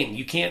a thing.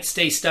 You can't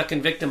stay stuck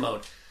in victim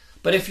mode.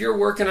 But if you're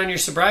working on your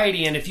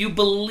sobriety, and if you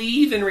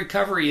believe in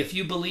recovery, if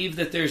you believe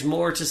that there's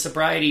more to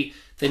sobriety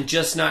than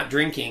just not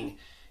drinking,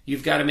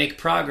 you've got to make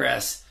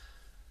progress,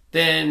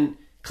 then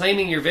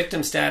claiming your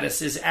victim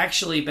status is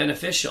actually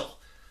beneficial.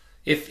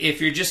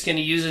 If you're just going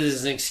to use it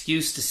as an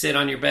excuse to sit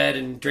on your bed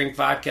and drink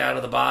vodka out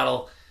of the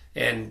bottle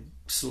and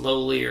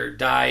slowly or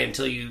die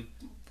until you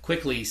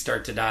quickly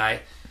start to die,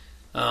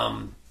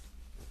 then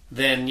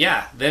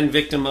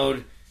victim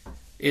mode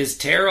is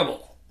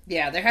terrible.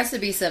 Yeah, there has to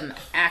be some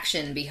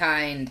action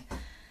behind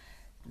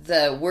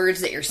the words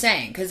that you're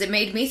saying, because it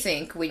made me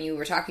think when you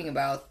were talking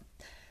about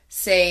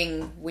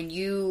saying when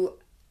you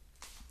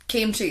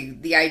came to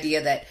the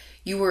idea that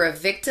you were a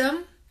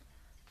victim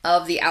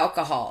of the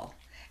alcohol.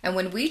 And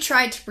when we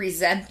tried to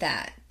present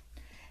that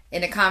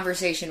in a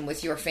conversation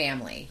with your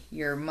family,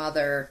 your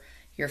mother,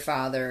 your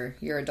father,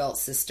 your adult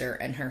sister,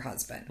 and her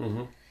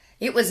husband,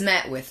 it was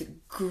met with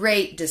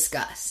great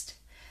disgust.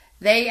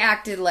 They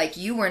acted like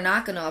you were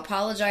not going to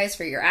apologize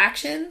for your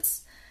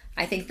actions.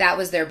 I think that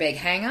was their big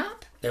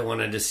hang-up. They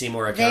wanted to see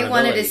more They accountability.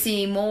 wanted to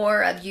see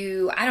more of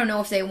you. I don't know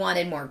if they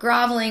wanted more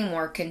groveling,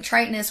 more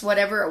contriteness,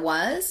 whatever it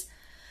was.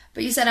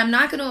 But you said, I'm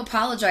not going to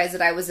apologize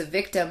that I was a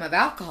victim of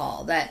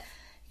alcohol. That,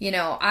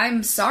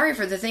 I'm sorry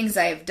for the things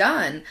I have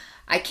done.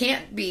 I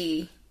can't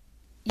be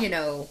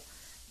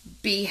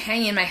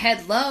hanging my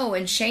head low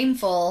and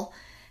shameful.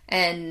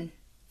 And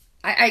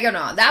I don't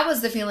know. That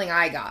was the feeling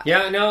I got.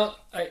 Yeah, no,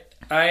 I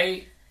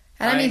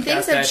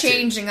things have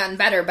changed and gotten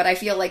better, but I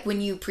feel like when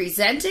you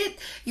present it,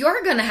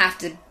 you're going to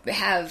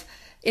have,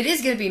 it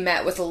is going to be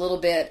met with a little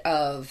bit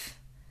of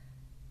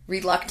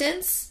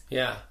reluctance.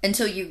 Yeah.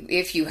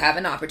 If you have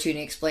an opportunity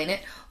to explain it,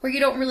 or you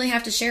don't really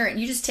have to share it.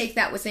 You just take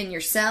that within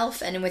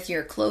yourself and with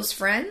your close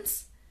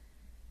friends.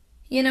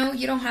 You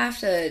don't have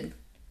to.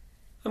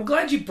 I'm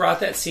glad you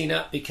brought that scene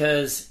up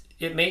because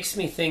it makes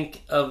me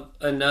think of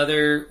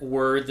another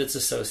word that's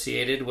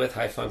associated with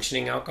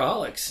high-functioning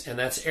alcoholics, and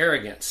that's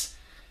arrogance.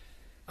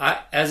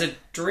 As a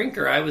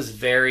drinker, I was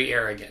very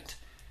arrogant.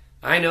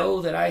 I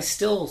know that I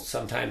still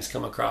sometimes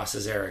come across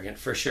as arrogant,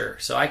 for sure.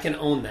 So I can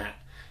own that.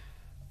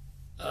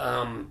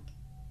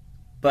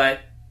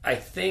 But I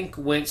think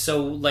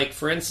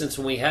for instance,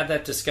 when we had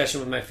that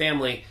discussion with my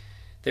family,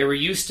 they were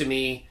used to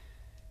me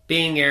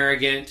being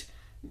arrogant,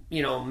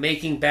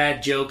 making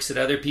bad jokes at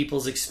other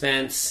people's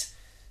expense,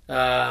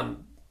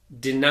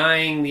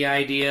 denying the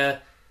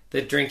idea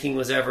that drinking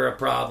was ever a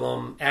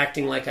problem,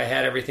 acting like I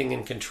had everything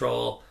in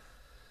control.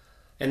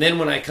 And then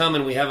when I come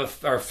and we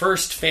have our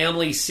first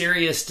family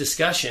serious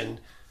discussion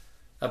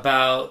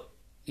about,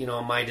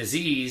 my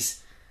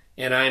disease,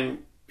 and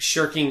I'm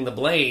shirking the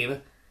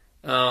blame,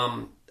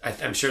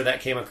 I'm sure that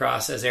came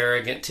across as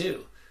arrogant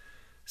too.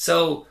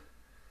 So,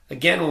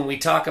 again, when we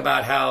talk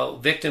about how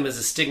victim is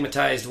a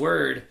stigmatized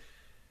word,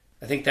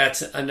 I think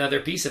that's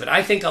another piece of it.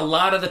 I think a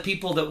lot of the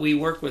people that we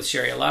work with,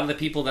 Sherry, a lot of the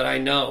people that I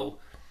know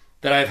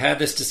that I've had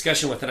this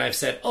discussion with, and I've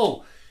said,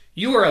 oh,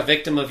 you are a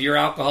victim of your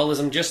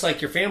alcoholism just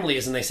like your family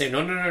is. And they say,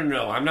 no,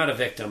 I'm not a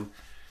victim.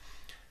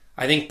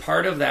 I think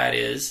part of that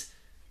is,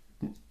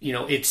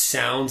 it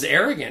sounds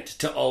arrogant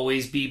to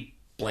always be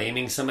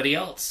blaming somebody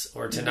else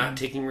or to not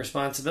taking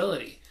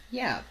responsibility.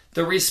 Yeah.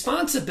 The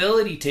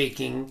responsibility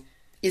taking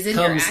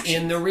comes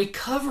in the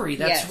recovery.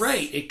 That's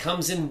right. It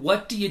comes in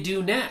what do you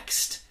do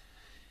next?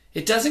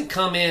 It doesn't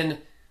come in,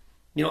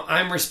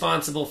 I'm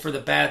responsible for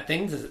the bad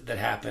things that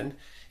happen.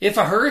 If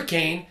a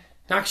hurricane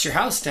knocks your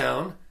house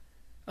down,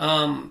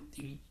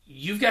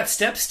 you've got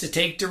steps to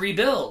take to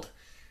rebuild.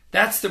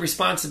 That's the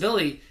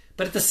responsibility.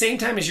 But at the same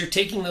time as you're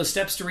taking those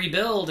steps to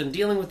rebuild and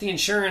dealing with the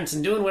insurance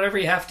and doing whatever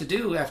you have to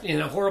do in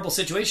a horrible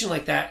situation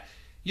like that,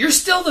 you're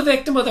still the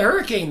victim of the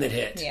hurricane that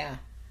hit. Yeah.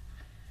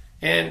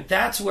 And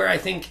that's where I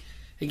think,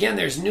 again,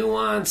 there's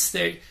nuance.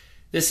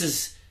 This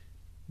is,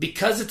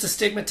 because it's a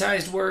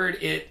stigmatized word,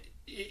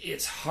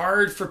 it's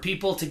hard for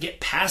people to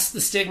get past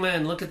the stigma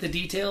and look at the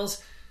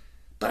details.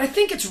 But I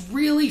think it's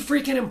really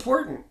freaking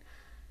important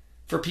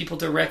for people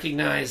to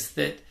recognize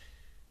that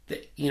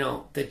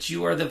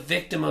you are the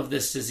victim of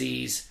this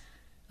disease,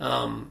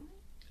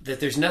 that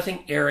there's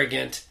nothing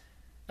arrogant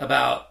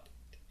about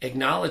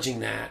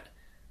acknowledging that.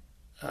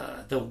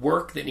 The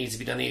work that needs to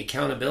be done, the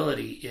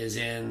accountability, is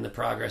in the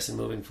progress and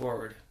moving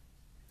forward.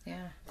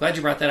 Yeah. Glad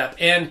you brought that up.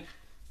 And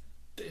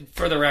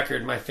for the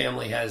record, my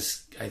family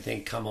has, I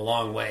think, come a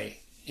long way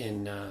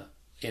in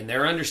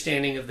their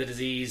understanding of the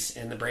disease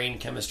and the brain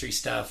chemistry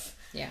stuff.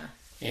 Yeah.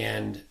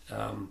 And,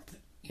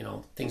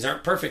 things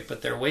aren't perfect,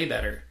 but they're way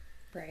better.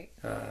 Right.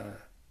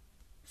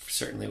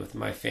 Certainly with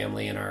my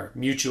family and our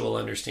mutual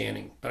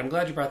understanding. But I'm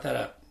glad you brought that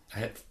up.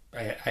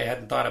 I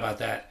hadn't thought about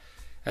that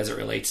as it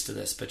relates to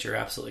this, but you're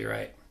absolutely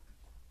right.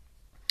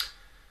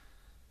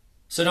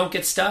 So don't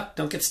get stuck.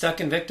 Don't get stuck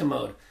in victim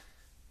mode.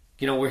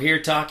 We're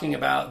here talking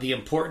about the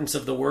importance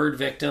of the word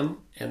victim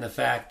and the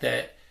fact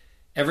that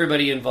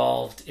everybody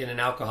involved in an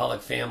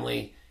alcoholic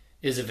family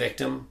is a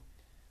victim.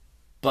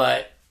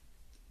 But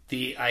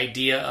the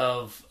idea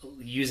of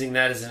using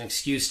that as an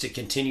excuse to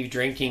continue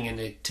drinking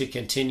and to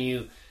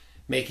continue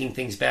making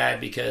things bad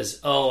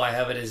because, I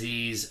have a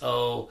disease,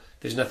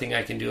 there's nothing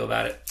I can do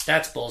about it.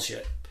 That's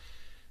bullshit.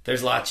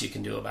 There's lots you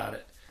can do about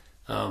it.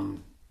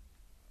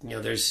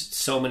 There's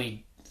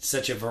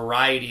such a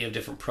variety of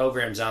different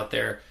programs out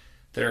there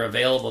that are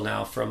available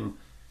now, from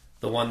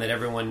the one that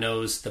everyone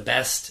knows the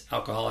best,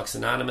 Alcoholics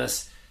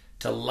Anonymous,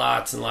 to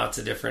lots and lots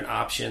of different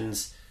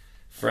options,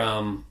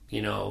 from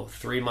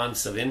 3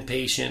 months of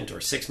inpatient or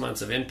 6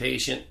 months of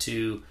inpatient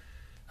to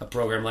a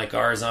program like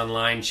ours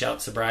online,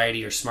 Shout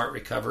Sobriety or Smart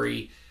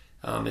Recovery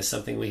is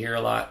something we hear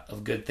a lot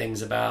of good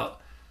things about.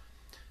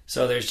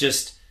 So there's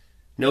just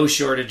no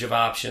shortage of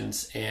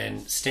options,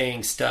 and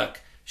staying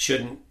stuck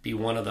shouldn't be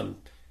one of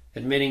them.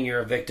 Admitting you're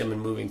a victim and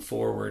moving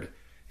forward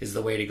is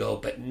the way to go,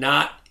 but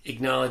not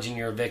acknowledging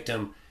you're a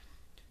victim,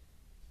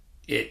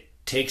 it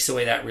takes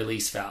away that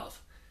release valve,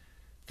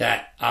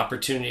 that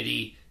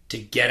opportunity to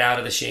get out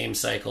of the shame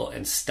cycle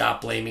and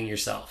stop blaming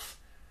yourself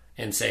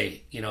and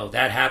say,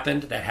 that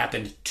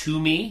happened to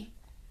me.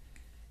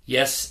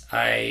 Yes,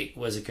 I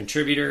was a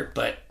contributor,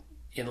 but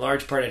in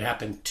large part it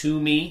happened to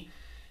me.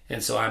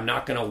 And so I'm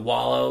not going to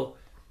wallow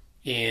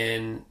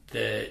in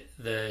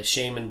the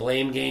shame and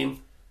blame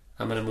game,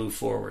 I'm going to move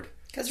forward.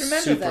 Because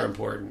remember, super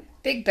important.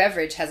 Big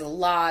Beverage has a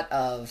lot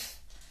of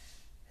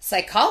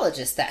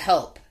psychologists that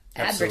help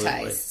Absolutely.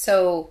 advertise.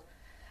 So,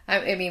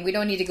 I mean, we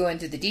don't need to go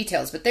into the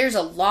details, but there's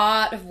a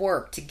lot of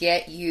work to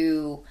get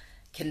you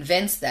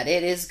convinced that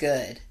it is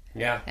good.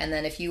 Yeah. And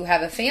then if you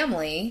have a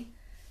family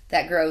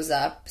that grows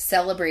up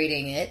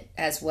celebrating it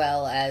as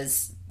well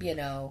as, you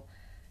know,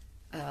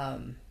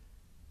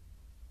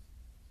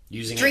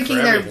 using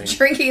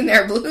drinking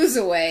their blues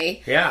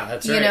away. Yeah,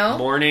 that's right. You know?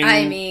 Mourning,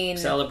 I mean,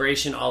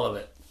 celebration, all of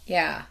it.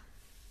 Yeah.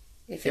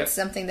 If it's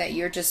something that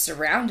you're just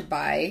surrounded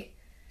by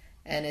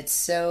and it's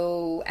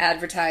so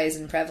advertised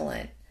and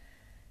prevalent.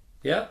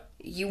 Yep.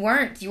 You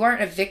weren't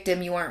a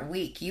victim, you weren't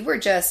weak. You were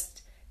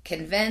just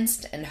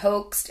convinced and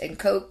hoaxed and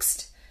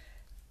coaxed.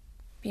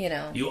 You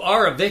know. You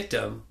are a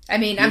victim. I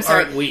mean, I'm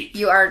sorry. You aren't weak.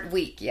 You aren't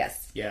weak,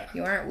 yes. Yeah.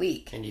 You aren't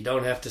weak. And you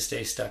don't have to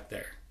stay stuck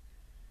there.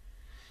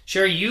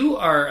 Sherry, you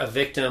are a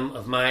victim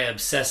of my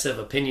obsessive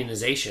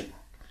opinionization.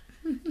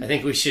 I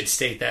think we should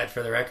state that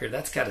for the record.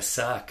 That's gotta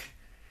suck.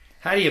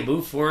 How do you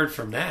move forward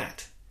from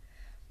that?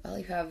 Well,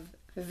 you have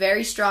a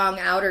very strong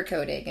outer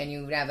coating and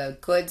you have a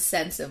good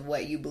sense of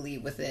what you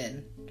believe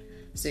within.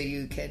 So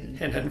you can...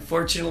 And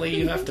unfortunately,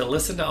 you have to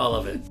listen to all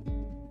of it.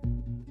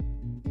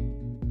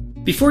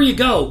 Before you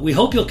go, we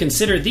hope you'll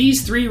consider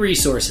these 3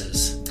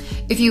 resources.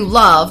 If you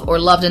love or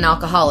loved an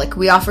alcoholic,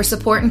 we offer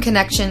support and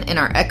connection in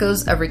our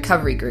Echoes of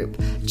Recovery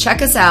group.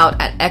 Check us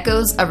out at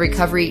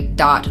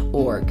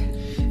echoesofrecovery.org.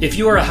 If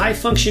you are a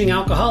high-functioning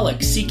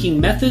alcoholic seeking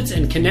methods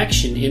and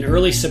connection in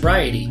early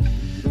sobriety,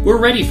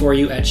 we're ready for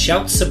you at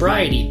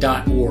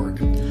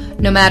shoutsobriety.org.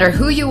 No matter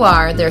who you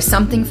are, there's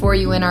something for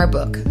you in our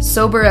book,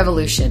 Sober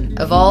Evolution.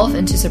 Evolve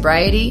into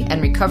sobriety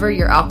and recover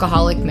your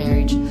alcoholic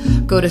marriage.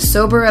 Go to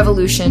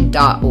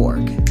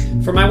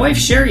soberevolution.org. For my wife,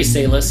 Sherry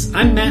Salis,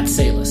 I'm Matt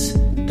Salis.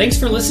 Thanks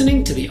for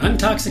listening to the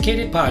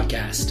Untoxicated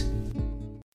Podcast.